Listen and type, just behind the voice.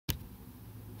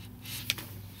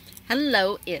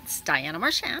Hello, it's Diana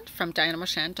Marchand from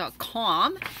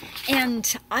dianamarchand.com,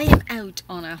 and I am out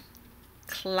on a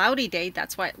cloudy day.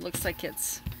 That's why it looks like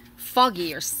it's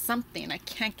foggy or something. I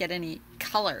can't get any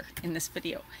color in this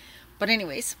video. But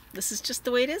anyways, this is just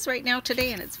the way it is right now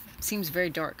today, and it seems very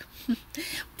dark.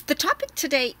 The topic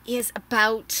today is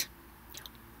about,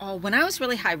 when I was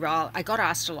really high raw, I got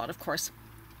asked a lot, of course,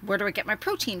 where do I get my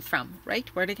protein from, right?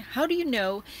 How do you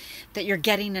know that you're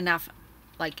getting enough,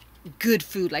 like, good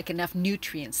food, like enough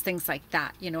nutrients, things like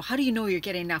that? You know, how do you know you're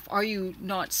getting enough? Are you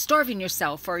not starving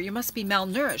yourself, or you must be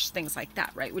malnourished, things like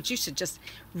that, right? Which used to just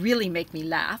really make me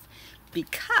laugh,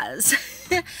 because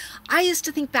I used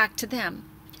to think back to them,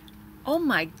 oh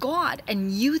my God,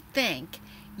 and you think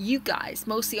you guys,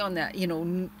 mostly on the, you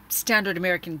know, standard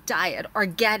American diet, are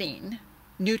getting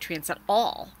nutrients at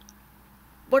all.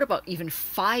 What about even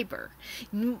fiber?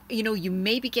 You know, you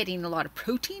may be getting a lot of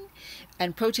protein,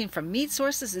 and protein from meat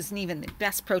sources isn't even the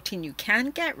best protein you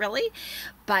can get, really,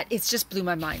 but it's just blew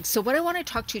my mind. So what I want to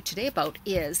talk to you today about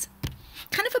is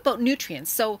kind of about nutrients.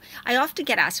 So I often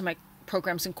get asked in my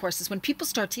programs and courses, when people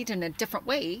start to eat in a different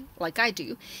way, like I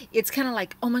do, it's kind of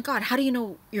like, oh my God, how do you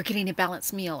know you're getting a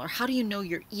balanced meal? Or how do you know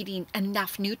you're eating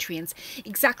enough nutrients?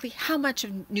 Exactly how much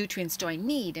of nutrients do I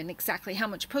need? And exactly how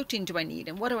much protein do I need?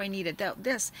 And what do I need about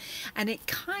this? And it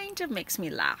kind of makes me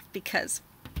laugh, because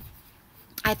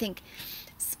I think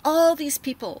all these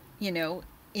people, you know,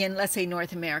 in, let's say,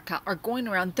 North America, are going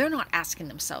around, they're not asking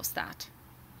themselves that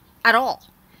at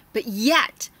all. But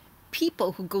yet,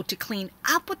 people who go to clean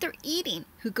up what they're eating,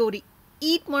 who go to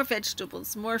eat more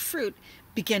vegetables, more fruit,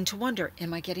 begin to wonder,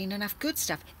 am I getting enough good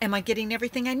stuff? Am I getting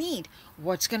everything I need?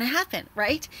 What's going to happen,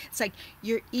 right? It's like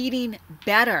you're eating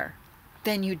better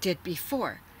than you did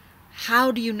before. How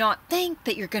do you not think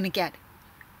that you're going to get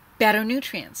better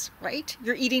nutrients, right?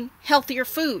 You're eating healthier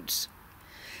foods.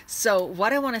 So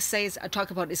what I want to say is, I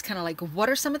talk about is kind of like, what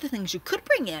are some of the things you could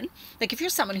bring in? Like if you're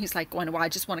someone who's like going, well, I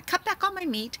just want to cut back on my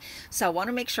meat, so I want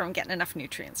to make sure I'm getting enough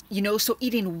nutrients. You know, so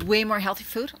eating way more healthy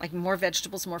food, like more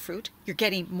vegetables, more fruit, you're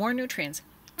getting more nutrients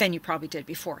than you probably did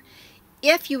before.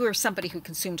 If you were somebody who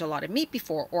consumed a lot of meat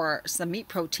before, or some meat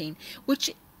protein,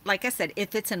 which, like I said,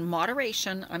 if it's in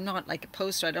moderation, I'm not like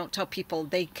opposed to, I don't tell people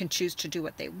they can choose to do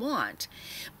what they want,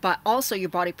 but also your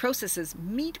body processes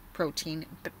meat protein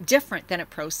different than it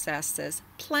processes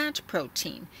plant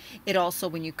protein. It also,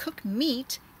 when you cook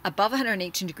meat above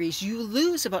 118 degrees, you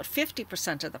lose about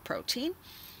 50% of the protein.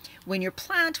 When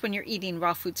you're eating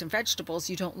raw fruits and vegetables,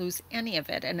 you don't lose any of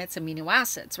it, and it's amino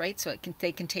acids, right? So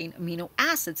they contain amino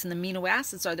acids, and the amino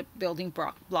acids are the building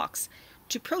blocks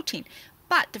to protein.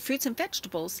 But the fruits and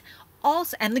vegetables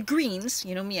also, and the greens,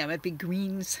 you know me, I'm a big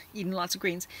greens, eating lots of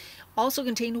greens, also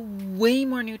contain way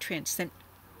more nutrients than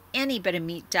any bit of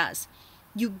meat does.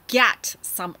 You get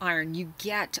some iron, you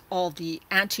get all the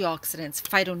antioxidants,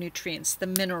 phytonutrients, the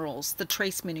minerals, the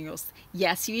trace minerals.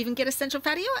 Yes, you even get essential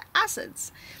fatty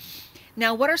acids.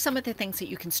 Now, what are some of the things that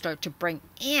you can start to bring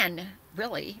in,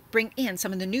 really bring in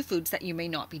some of the new foods that you may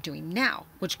not be doing now,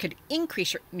 which could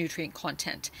increase your nutrient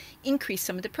content, increase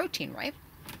some of the protein, right?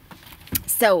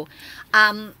 So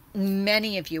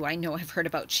many of you I know have heard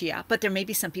about chia, but there may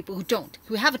be some people who don't,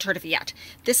 who haven't heard of it yet.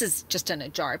 This is just in a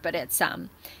jar, but it's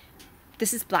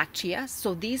this is black chia.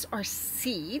 So these are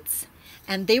seeds,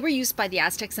 and they were used by the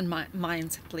Aztecs and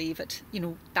Mayans, I believe it, you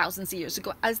know, thousands of years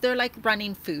ago, as they're like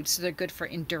running food. So they're good for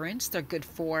endurance, they're good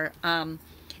for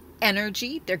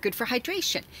energy, they're good for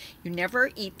hydration. You never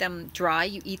eat them dry,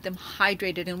 you eat them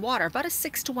hydrated in water, about a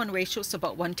 6-to-1 ratio, so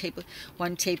about one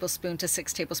tablespoon to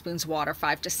 6 tablespoons water,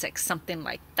 5 to 6, something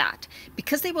like that,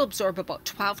 because they will absorb about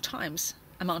 12 times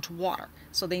amount of water.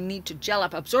 So they need to gel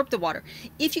up, absorb the water.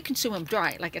 If you consume them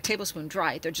dry, like a tablespoon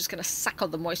dry, they're just going to suck all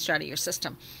the moisture out of your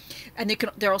system. And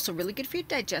they're also really good for your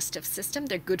digestive system.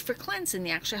 They're good for cleansing. They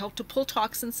actually help to pull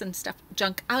toxins and stuff,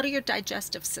 junk out of your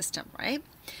digestive system, right?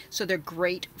 So they're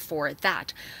great for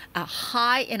that.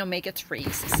 High in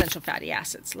omega-3s, essential fatty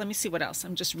acids. Let me see what else.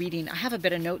 I'm just reading. I have a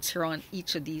bit of notes here on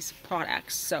each of these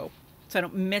products, so I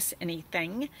don't miss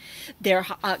anything. They're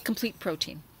complete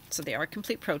protein. So they are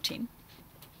complete protein.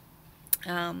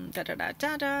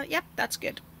 Yep, that's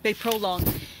good. They prolong,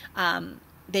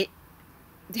 they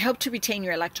help to retain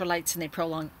your electrolytes, and they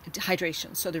prolong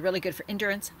hydration. So they're really good for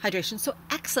endurance, hydration. So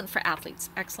excellent for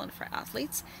athletes, excellent for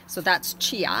athletes. So that's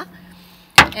chia.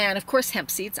 And of course,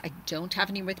 hemp seeds. I don't have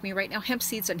any with me right now. Hemp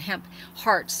seeds and hemp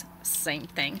hearts, same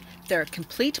thing. They're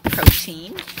complete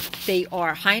protein. They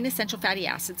are high in essential fatty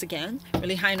acids, again,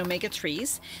 really high in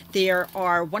omega-3s. They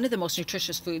are one of the most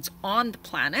nutritious foods on the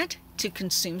planet to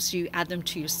consume, so you add them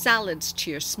to your salads,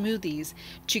 to your smoothies,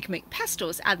 you can make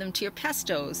pestos, add them to your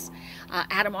pestos,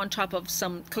 add them on top of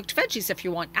some cooked veggies if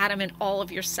you want, add them in all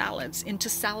of your salads, into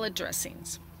salad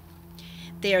dressings.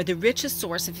 They are the richest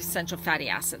source of essential fatty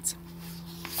acids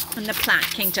in the plant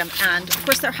kingdom, and of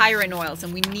course they're higher in oils,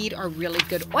 and we need our really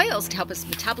good oils to help us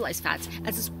metabolize fats,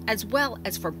 as well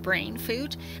as for brain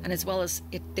food, and as well as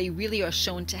they really are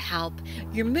shown to help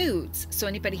your moods. So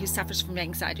anybody who suffers from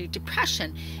anxiety or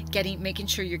depression, making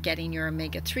sure you're getting your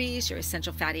omega-3s, your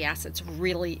essential fatty acids,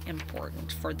 really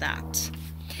important for that.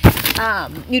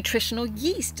 Nutritional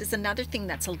yeast is another thing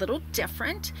that's a little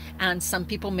different, and some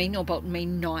people may know about, may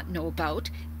not know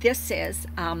about. This is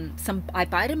I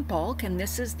buy it in bulk, and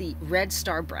this is the Red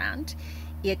Star brand.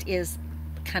 It is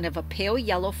kind of a pale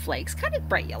yellow flakes, kind of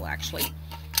bright yellow actually.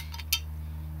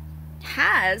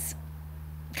 Has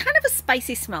kind of a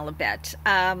spicy smell a bit.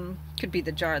 Could be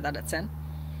the jar that it's in.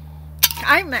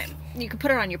 You can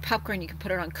put it on your popcorn, you can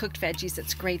put it on cooked veggies.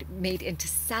 It's great made into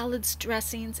salads,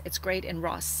 dressings. It's great in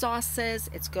raw sauces.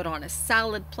 It's good on a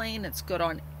salad plain. It's good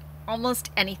on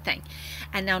almost anything.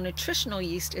 And now nutritional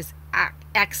yeast is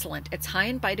excellent. It's high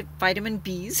in vitamin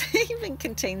Bs. It even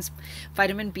contains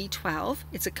vitamin B12.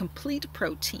 It's a complete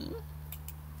protein.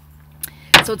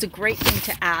 So it's a great thing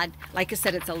to add. Like I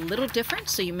said, it's a little different,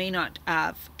 so you may not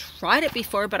have tried it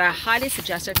before, but I highly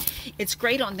suggest it. It's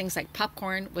great on things like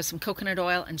popcorn with some coconut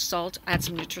oil and salt. Add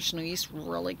some nutritional yeast,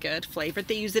 really good flavor.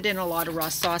 They use it in a lot of raw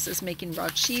sauces, making raw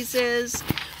cheeses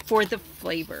for the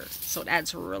flavor. So it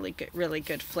adds really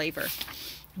good flavor.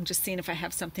 I'm just seeing if I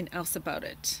have something else about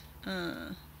it.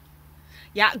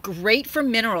 Yeah, great for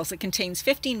minerals. It contains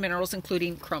 15 minerals,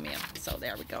 including chromium. So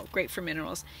there we go. Great for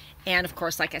minerals. And of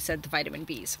course, like I said, the vitamin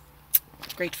Bs.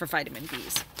 Great for vitamin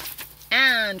Bs.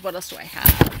 And what else do I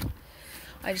have?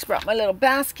 I just brought my little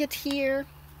basket here.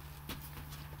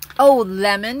 Oh,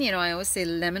 lemon. You know, I always say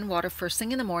lemon water first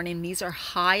thing in the morning. These are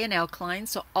high in alkaline.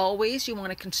 So always you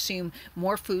want to consume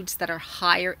more foods that are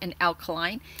higher in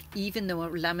alkaline. Even though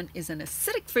lemon is an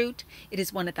acidic fruit, it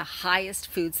is one of the highest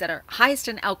foods that are highest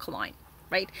in alkaline.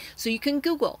 Right? So you can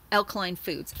Google alkaline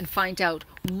foods and find out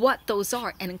what those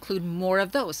are and include more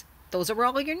of those. Those are where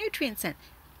all your nutrients in.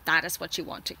 That is what you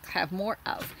want to have more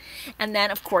of. And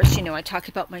then, of course, you know, I talk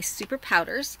about my super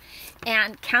powders.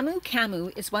 And Camu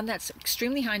Camu is one that's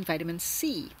extremely high in vitamin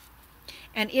C.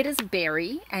 And it is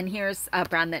berry, and here's a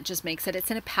brand that just makes it. It's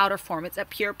in a powder form. It's a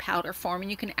pure powder form, and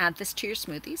you can add this to your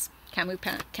smoothies.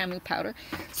 Camu powder.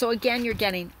 So again, you're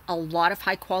getting a lot of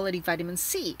high quality vitamin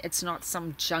C. It's not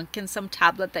some junk in some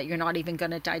tablet that you're not even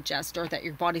going to digest or that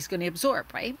your body's going to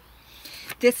absorb, right?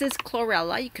 This is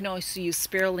chlorella. You can also use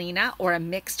spirulina or a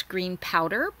mixed green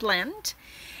powder blend.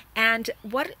 And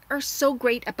what are so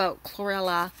great about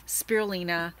chlorella,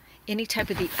 spirulina, any type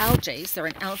of the algae, they're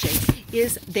an algae,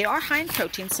 is they are high in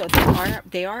protein, so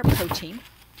they are protein.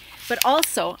 But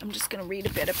also, I'm just going to read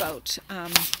a bit about,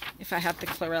 if I have the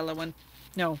chlorella one.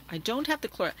 No, I don't have the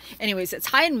chlorella. Anyways, it's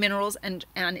high in minerals and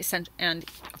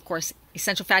of course,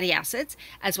 essential fatty acids,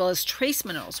 as well as trace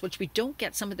minerals, which we don't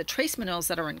get some of the trace minerals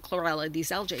that are in chlorella,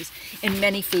 these algae, in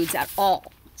many foods at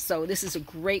all. So this is a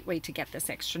great way to get this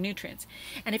extra nutrients.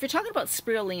 And if you're talking about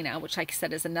spirulina, which like I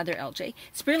said is another algae,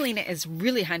 spirulina is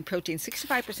really high in protein,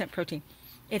 65% protein.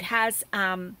 It has,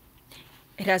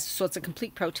 so it's a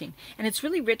complete protein. And it's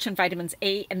really rich in vitamins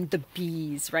A and the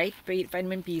Bs, right?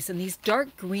 Vitamin Bs. And these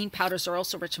dark green powders are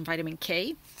also rich in vitamin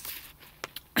K.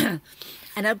 An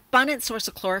abundant source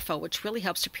of chlorophyll, which really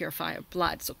helps to purify our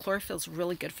blood. So chlorophyll is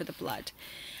really good for the blood.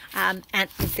 And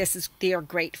they are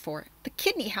great for the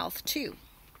kidney health too.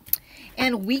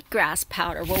 And wheatgrass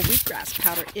powder. Well, wheatgrass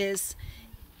powder is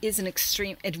an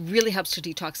extreme, it really helps to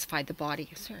detoxify the body.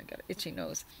 Sorry, I got an itchy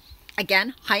nose.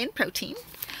 Again, high in protein,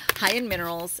 high in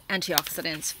minerals,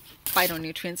 antioxidants,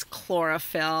 phytonutrients,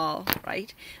 chlorophyll,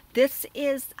 right? This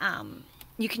is,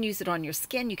 you can use it on your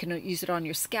skin, you can use it on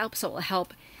your scalp, so it will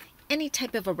help any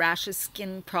type of a rashes,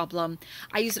 skin problem.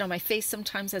 I use it on my face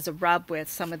sometimes as a rub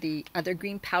with some of the other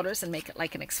green powders and make it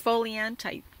like an exfoliant.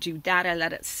 I do that. I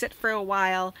let it sit for a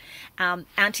while.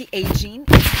 Anti-aging.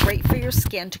 It's great for your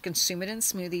skin to consume it in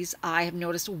smoothies. I have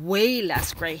noticed way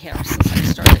less gray hair since I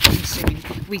started consuming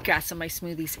wheatgrass in my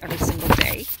smoothies every single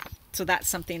day. So that's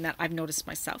something that I've noticed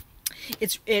myself.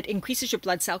 It increases your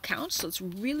blood cell count, so it's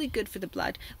really good for the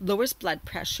blood. Lowers blood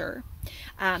pressure.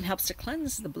 Helps to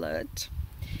cleanse the blood.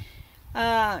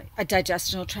 A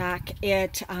digestional tract.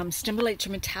 It stimulates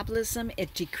your metabolism.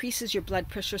 It decreases your blood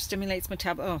pressure, stimulates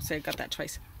metabolism. Oh, sorry, I got that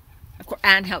twice. of course,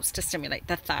 and helps to stimulate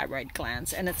the thyroid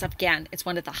glands. And it's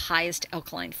one of the highest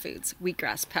alkaline foods,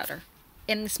 wheatgrass powder,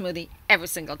 in the smoothie every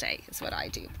single day is what I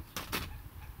do.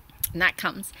 And that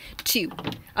comes to,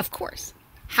 of course,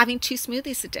 having 2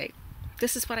 smoothies a day.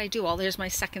 This is what I do. There's my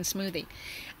second smoothie.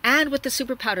 And with the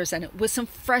super powders in it, with some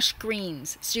fresh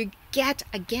greens. So you get,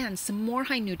 again, some more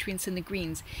high nutrients in the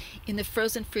greens. In the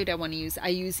frozen fruit I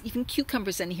use even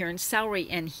cucumbers in here and celery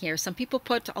in here. Some people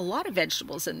put a lot of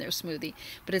vegetables in their smoothie,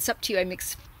 but it's up to you.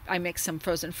 I mix some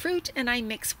frozen fruit, and I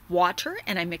mix water,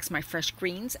 and I mix my fresh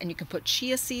greens, and you can put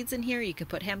chia seeds in here, you can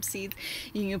put hemp seeds,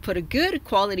 you can put a good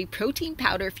quality protein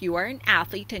powder if you are an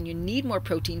athlete and you need more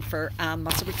protein for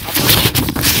muscle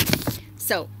recovery.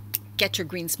 So get your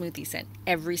green smoothies in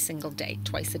every single day,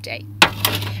 twice a day.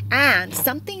 And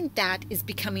something that is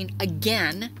becoming,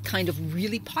 again, kind of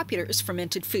really popular is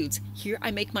fermented foods. Here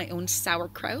I make my own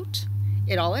sauerkraut.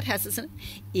 All it has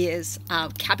is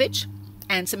cabbage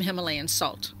and some Himalayan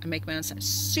salt. I make my own sauce.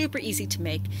 Super easy to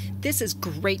make. This is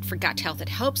great for gut health. It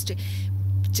helps to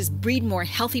just breed more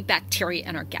healthy bacteria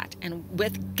in our gut. And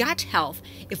with gut health,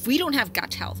 if we don't have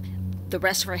gut health, the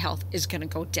rest of our health is going to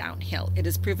go downhill. It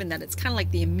is proven that it's kind of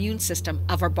like the immune system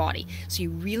of our body. So you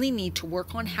really need to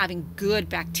work on having good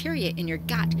bacteria in your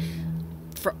gut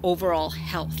for overall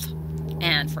health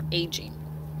and for aging.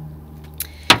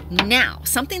 Now,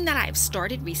 something that I've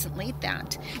started recently,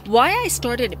 why I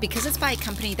started it, because it's by a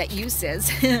company that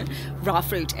uses raw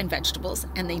fruit and vegetables,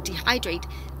 and they dehydrate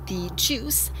the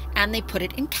juice and they put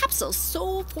it in capsules.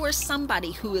 So for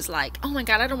somebody who is like, oh my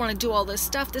God, I don't want to do all this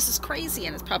stuff, this is crazy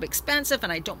and it's probably expensive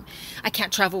and I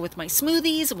can't travel with my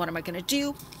smoothies, and what am I going to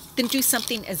do? Then do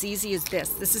something as easy as this.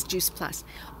 This is Juice Plus.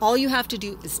 All you have to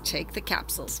do is take the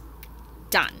capsules.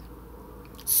 Done.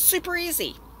 Super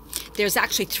easy. There's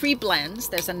actually 3 blends.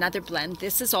 There's another blend.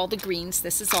 This is all the greens.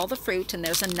 This is all the fruit. And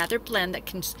there's another blend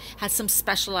that has some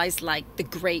specialized, like the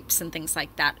grapes and things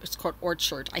like that. It's called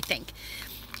Orchard, I think.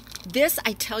 This,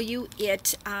 I tell you,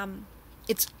 it's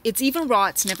even raw.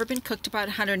 It's never been cooked about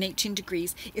 118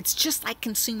 degrees. It's just like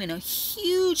consuming a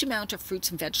huge amount of fruits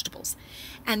and vegetables.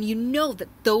 And you know that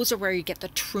those are where you get the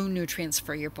true nutrients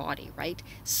for your body, right?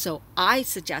 So I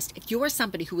suggest, if you are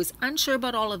somebody who is unsure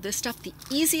about all of this stuff, the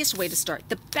easiest way to start,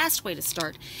 the best way to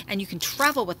start, and you can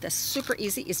travel with this super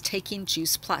easy, is taking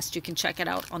Juice Plus. You can check it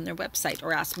out on their website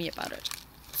or ask me about it.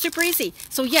 Super easy.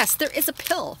 So yes, there is a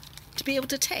pill to be able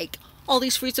to take all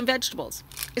these fruits and vegetables.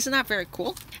 Isn't that very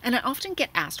cool? And I often get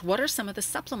asked, what are some of the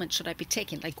supplements should I be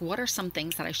taking? Like, what are some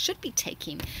things that I should be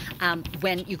taking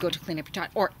when you go to clean up your diet,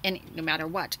 or no matter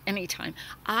what, anytime?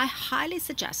 I highly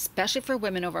suggest, especially for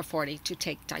women over 40, to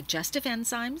take digestive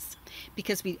enzymes,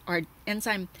 because our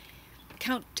enzyme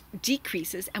count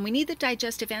decreases, and we need the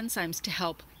digestive enzymes to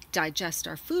help digest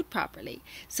our food properly.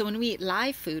 So when we eat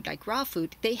live food, like raw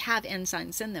food, they have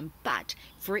enzymes in them, but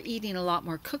if we're eating a lot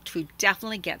more cooked food,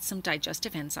 definitely get some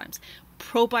digestive enzymes.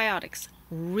 Probiotics,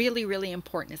 really, really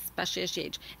important, especially as you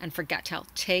age. And for gut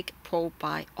health, take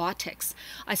probiotics.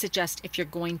 I suggest, if you're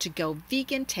going to go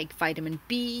vegan, take vitamin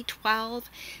B12,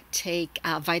 take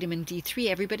vitamin D3.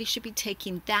 Everybody should be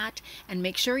taking that, and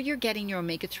make sure you're getting your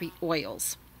omega-3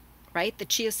 oils. Right? The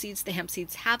chia seeds, the hemp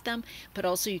seeds have them, but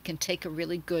also you can take a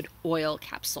really good oil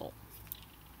capsule.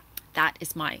 That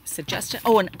is my suggestion.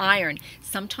 Oh, and iron.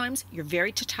 Sometimes you're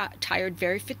very tired,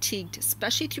 very fatigued,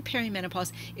 especially through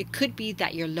perimenopause. It could be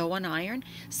that you're low on iron.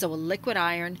 So a liquid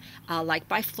iron, like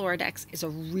Bifluoridex, is a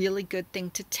really good thing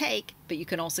to take, but you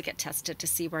can also get tested to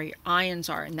see where your ions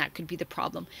are, and that could be the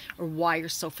problem, or why you're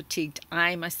so fatigued.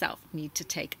 I myself need to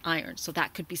take iron, so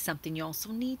that could be something you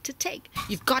also need to take.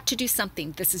 You've got to do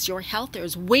something. This is your health.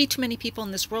 There's way too many people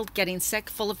in this world getting sick,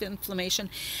 full of inflammation,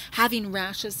 having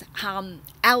rashes,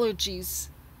 allergies,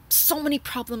 so many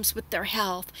problems with their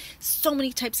health, so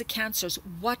many types of cancers.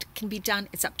 What can be done?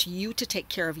 It's up to you to take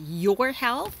care of your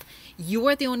health. You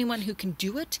are the only one who can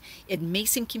do it. It may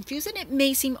seem confusing. It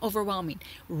may seem overwhelming.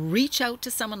 Reach out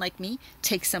to someone like me.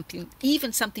 Take something,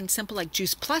 even something simple like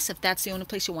Juice Plus, if that's the only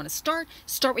place you want to start.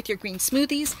 Start with your green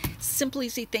smoothies. Simple,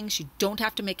 easy things. You don't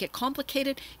have to make it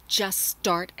complicated. Just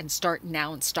start, and start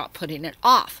now, and stop putting it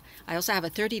off. I also have a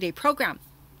 30-day program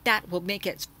that will make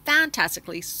it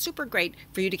fantastically super great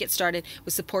for you to get started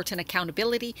with support and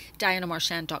accountability.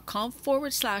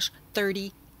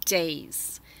 DianaMarchand.com/30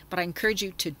 days. But I encourage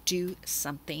you to do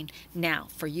something now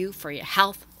for you, for your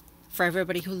health, for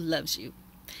everybody who loves you.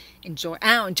 Enjoy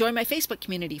my Facebook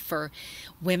community for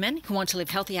women who want to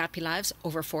live healthy, happy lives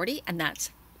over 40, and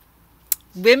that's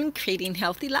Women Creating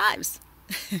Healthy Lives.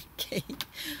 Okay.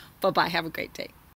 Bye-bye. Have a great day.